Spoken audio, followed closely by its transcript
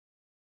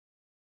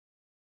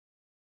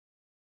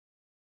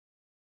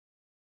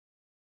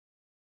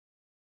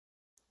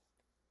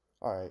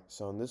Alright,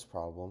 so in this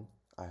problem,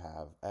 I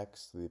have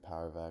x to the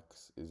power of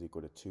x is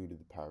equal to 2 to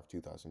the power of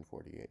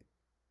 2048.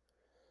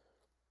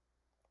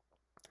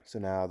 So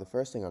now the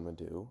first thing I'm going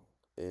to do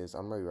is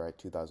I'm going to rewrite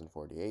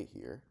 2048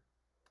 here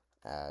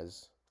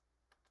as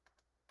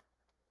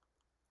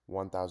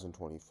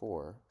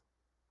 1024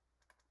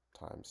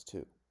 times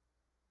 2.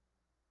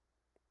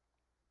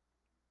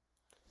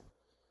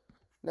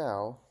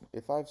 Now,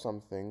 if I have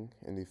something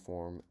in the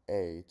form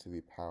a to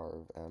the power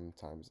of m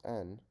times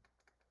n,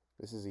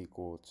 this is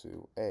equal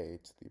to a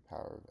to the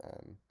power of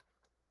m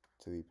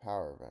to the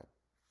power of n.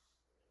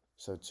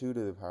 So 2 to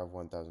the power of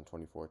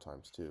 1024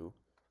 times 2,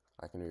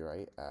 I can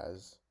rewrite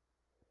as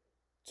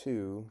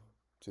 2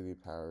 to the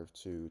power of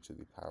 2 to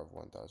the power of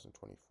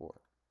 1024.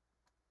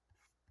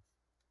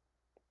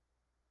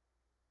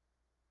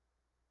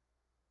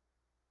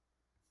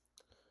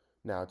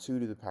 Now 2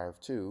 to the power of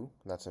 2,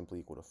 that's simply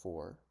equal to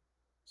 4.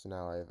 So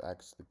now I have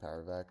x to the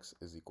power of x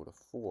is equal to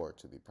 4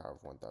 to the power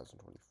of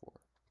 1024.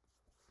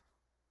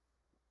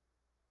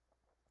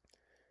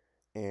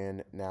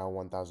 And now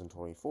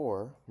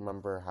 1024,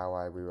 remember how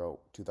I rewrote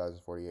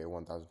 2048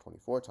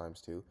 1024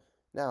 times 2.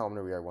 Now I'm going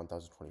to rewrite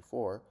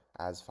 1024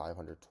 as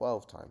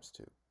 512 times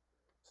 2.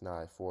 So now I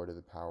have 4 to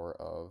the power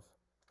of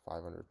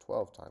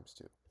 512 times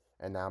 2.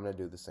 And now I'm going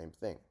to do the same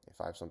thing. If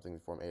I have something in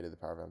the form a to the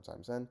power of m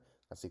times n,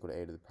 that's equal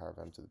to a to the power of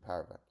m to the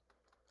power of n.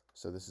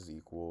 So this is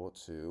equal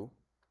to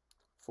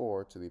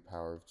 4 to the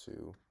power of 2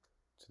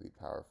 to the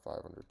power of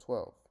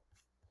 512.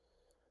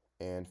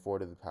 And 4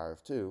 to the power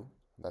of 2,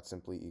 that's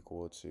simply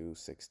equal to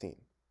 16.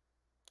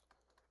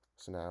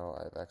 So now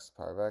I have x to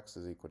the power of x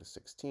is equal to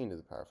 16 to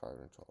the power of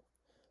 512.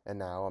 And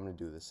now I'm going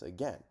to do this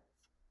again.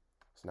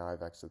 So now I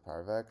have x to the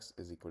power of x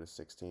is equal to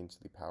 16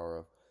 to the power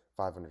of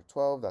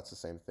 512. That's the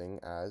same thing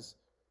as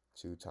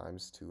 2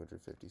 times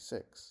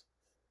 256.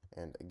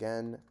 And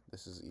again,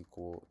 this is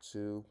equal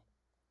to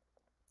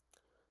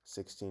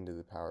 16 to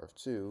the power of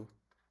 2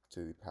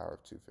 to the power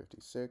of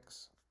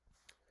 256.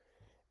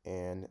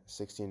 And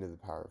 16 to the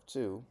power of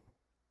 2,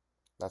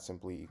 that's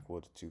simply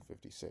equal to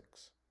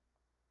 256.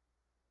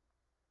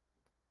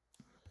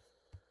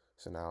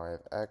 So now I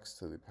have x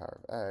to the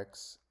power of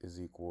x is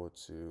equal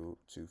to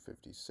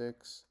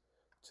 256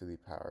 to the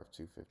power of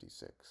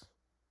 256.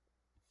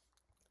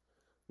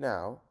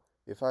 Now,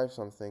 if I have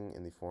something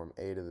in the form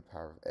a to the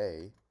power of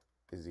a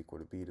is equal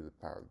to b to the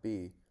power of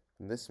b,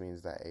 then this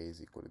means that a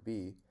is equal to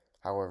b.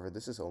 However,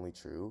 this is only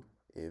true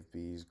if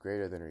b is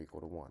greater than or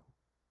equal to 1.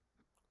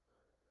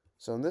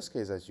 So in this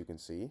case, as you can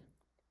see,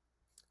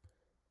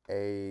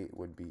 a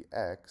would be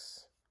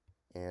x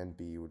and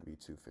b would be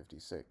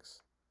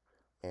 256.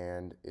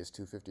 And is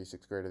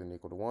 256 greater than or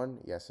equal to 1?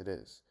 Yes, it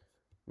is.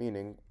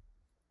 Meaning,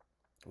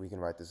 we can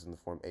write this in the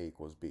form a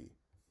equals b.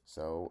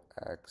 So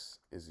x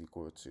is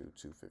equal to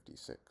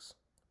 256.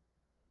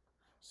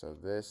 So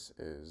this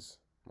is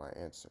my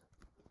answer.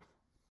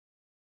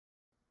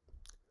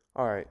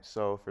 Alright,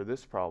 so for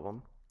this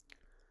problem,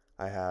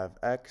 I have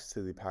x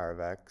to the power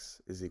of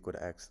x is equal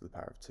to x to the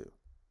power of 2.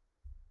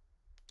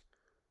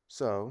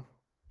 So,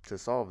 to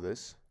solve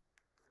this,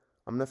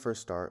 I'm going to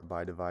first start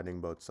by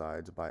dividing both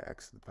sides by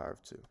x to the power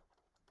of 2.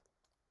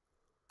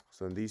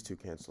 So then these two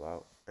cancel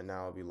out, and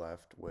now I'll be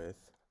left with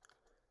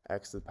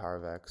x to the power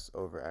of x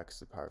over x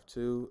to the power of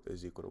 2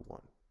 is equal to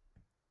 1.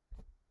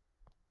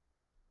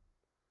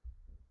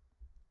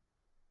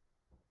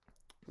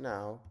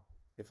 Now,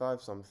 if I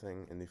have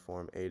something in the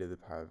form a to the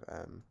power of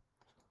m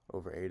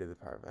over a to the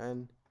power of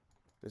n,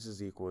 this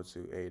is equal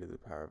to a to the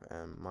power of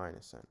m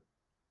minus n.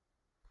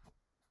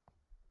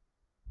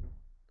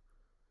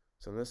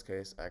 So in this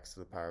case, x to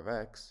the power of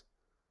x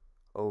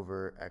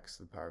over x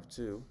to the power of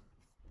 2,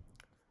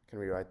 can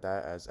rewrite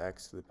that as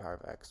x to the power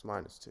of x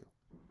minus 2.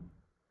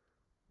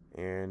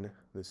 And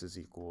this is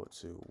equal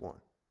to 1.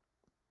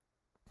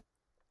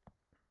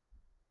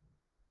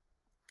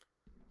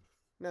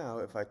 Now,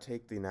 if I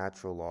take the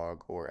natural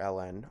log, or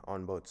ln,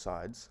 on both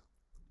sides,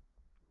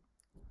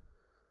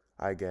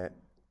 I get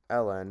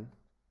ln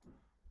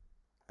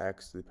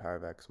x to the power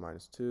of x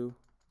minus 2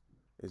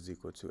 is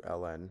equal to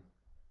ln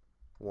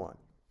 1.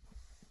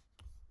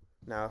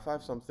 Now, if I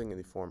have something in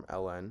the form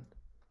ln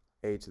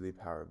a to the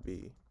power of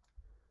b,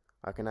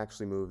 I can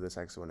actually move this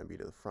x1 and b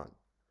to the front.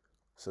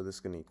 So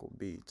this can equal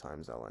b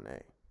times ln a.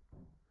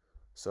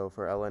 So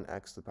for ln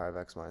x to the power of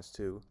x minus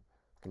 2,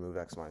 I can move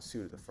x minus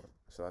 2 to the front.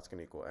 So that's going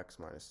to equal x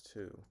minus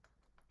 2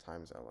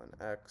 times ln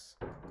x,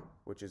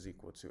 which is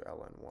equal to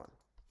ln 1.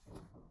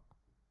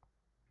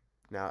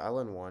 Now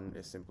ln 1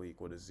 is simply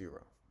equal to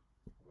 0.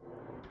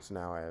 So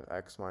now I have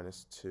x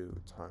minus 2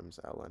 times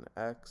ln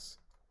x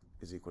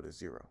is equal to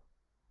 0.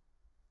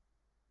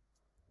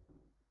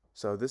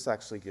 So this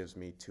actually gives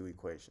me two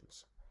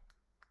equations.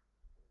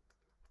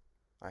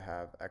 I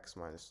have x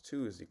minus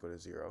 2 is equal to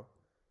 0,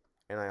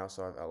 and I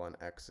also have ln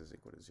x is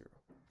equal to 0.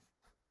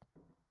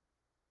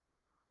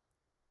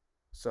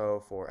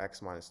 So for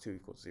x minus 2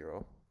 equals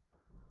 0,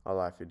 all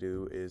I have to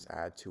do is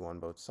add 2 on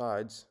both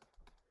sides,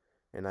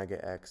 and I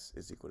get x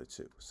is equal to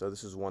 2. So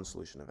this is one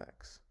solution of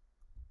x.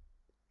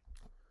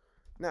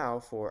 Now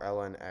for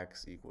ln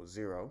x equals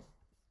 0,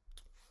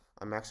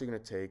 I'm actually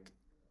going to take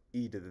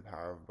e to the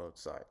power of both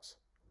sides.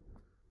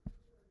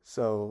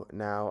 So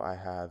now I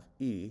have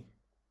e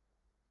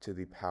to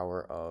the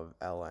power of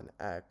ln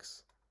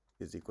x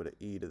is equal to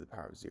e to the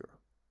power of 0.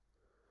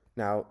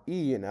 Now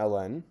e and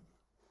ln,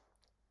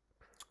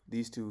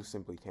 these two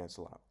simply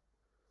cancel out.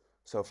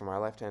 So for my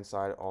left-hand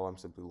side, all I'm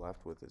simply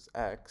left with is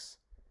x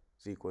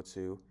is equal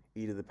to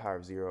e to the power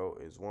of 0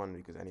 is 1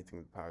 because anything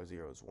to the power of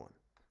 0 is 1.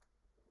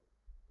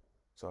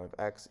 So I have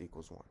x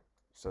equals 1.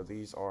 So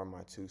these are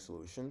my two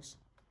solutions.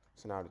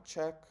 So now to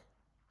check,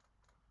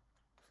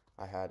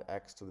 I had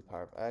x to the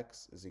power of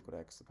x is equal to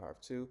x to the power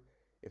of 2.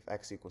 If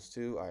x equals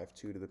 2, I have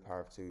 2 to the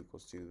power of 2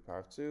 equals 2 to the power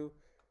of 2,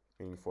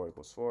 meaning 4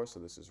 equals 4, so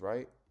this is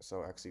right.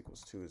 So x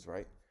equals 2 is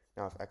right.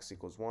 Now if x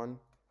equals 1,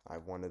 I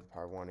have 1 to the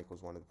power of 1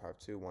 equals 1 to the power of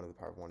 2, 1 to the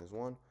power of 1 is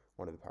 1,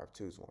 1 to the power of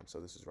 2 is 1, so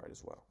this is right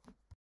as well.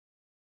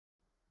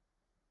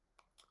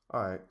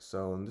 Alright,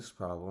 so in this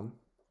problem,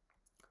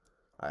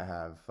 I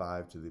have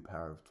 5 to the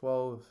power of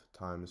 12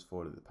 times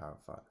 4 to the power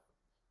of 5.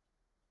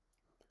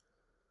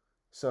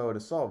 So to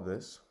solve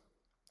this,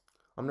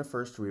 I'm going to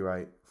first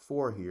rewrite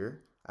 4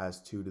 here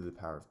as 2 to the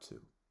power of 2.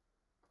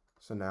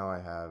 So now I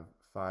have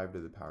 5 to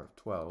the power of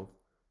 12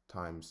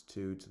 times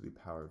 2 to the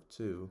power of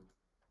 2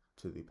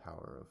 to the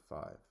power of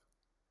 5.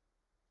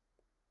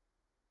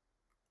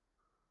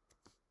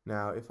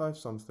 Now if I have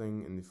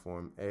something in the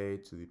form a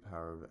to the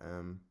power of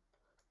m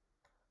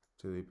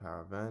to the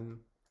power of n,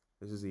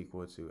 this is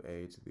equal to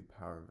a to the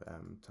power of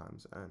m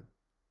times n.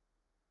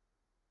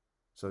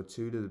 So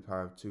 2 to the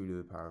power of 2 to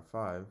the power of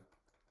 5,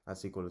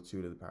 that's equal to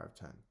 2 to the power of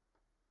 10.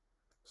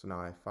 So now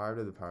I have 5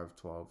 to the power of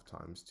 12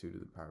 times 2 to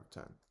the power of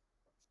 10.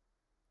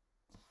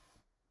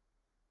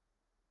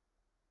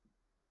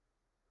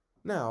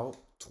 Now,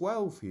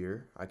 12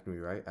 here I can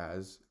rewrite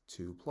as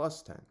 2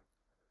 plus 10.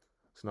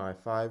 So now I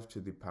have 5 to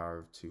the power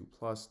of 2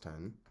 plus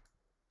 10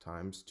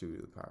 times 2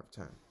 to the power of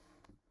 10.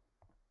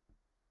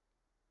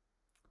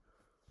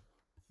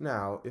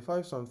 Now, if I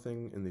have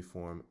something in the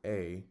form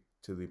a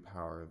to the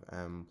power of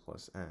m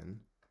plus n,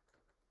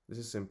 this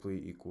is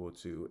simply equal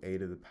to a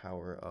to the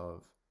power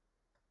of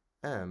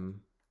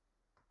m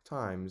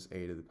times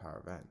a to the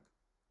power of n.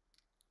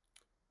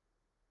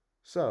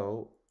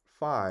 So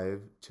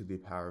 5 to the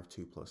power of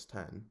 2 plus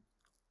 10,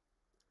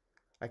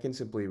 I can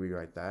simply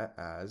rewrite that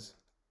as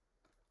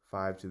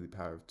 5 to the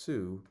power of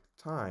 2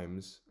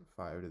 times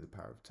 5 to the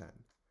power of 10.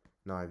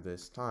 Now I have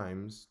this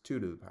times 2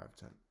 to the power of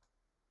 10.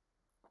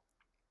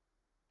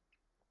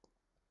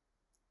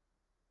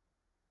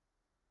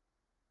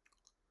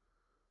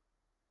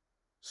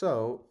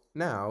 So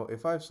now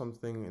if I have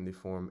something in the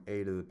form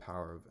a to the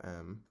power of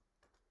m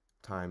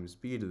times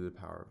b to the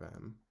power of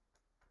m,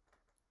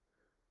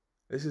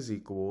 this is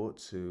equal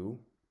to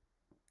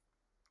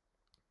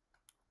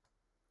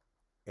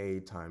a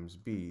times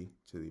b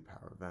to the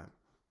power of m.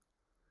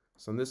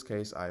 So in this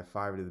case, I have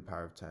 5 to the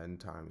power of 10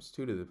 times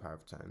 2 to the power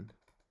of 10,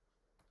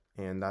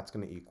 and that's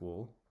going to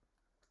equal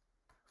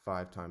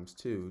 5 times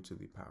 2 to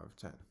the power of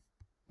 10.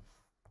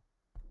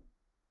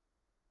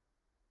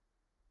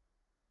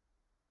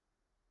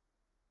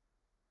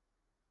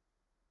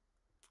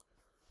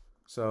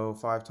 So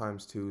 5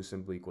 times 2 is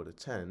simply equal to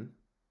 10.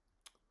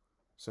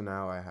 So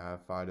now I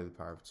have 5 to the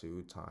power of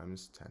 2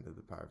 times 10 to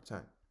the power of 10.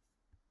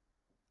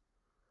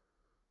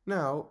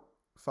 Now,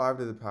 5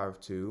 to the power of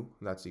 2,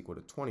 that's equal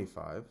to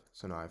 25.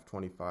 So now I have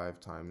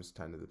 25 times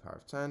 10 to the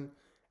power of 10.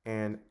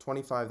 And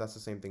 25, that's the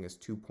same thing as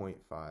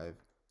 2.5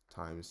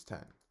 times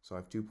 10. So I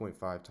have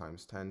 2.5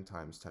 times 10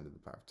 times 10 to the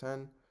power of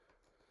 10.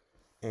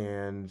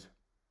 And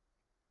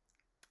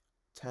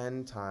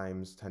 10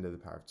 times 10 to the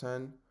power of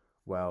 10.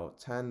 Well,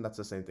 10, that's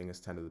the same thing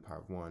as 10 to the power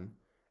of 1.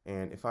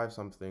 And if I have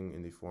something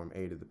in the form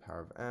a to the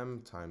power of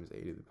m times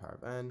a to the power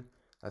of n,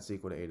 that's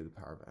equal to a to the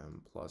power of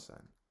m plus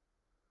n.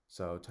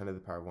 So 10 to the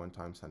power of 1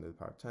 times 10 to the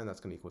power of 10, that's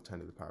going to equal 10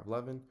 to the power of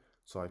 11.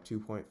 So I have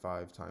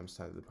 2.5 times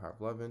 10 to the power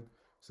of 11.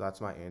 So that's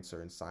my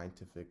answer in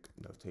scientific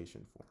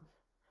notation form.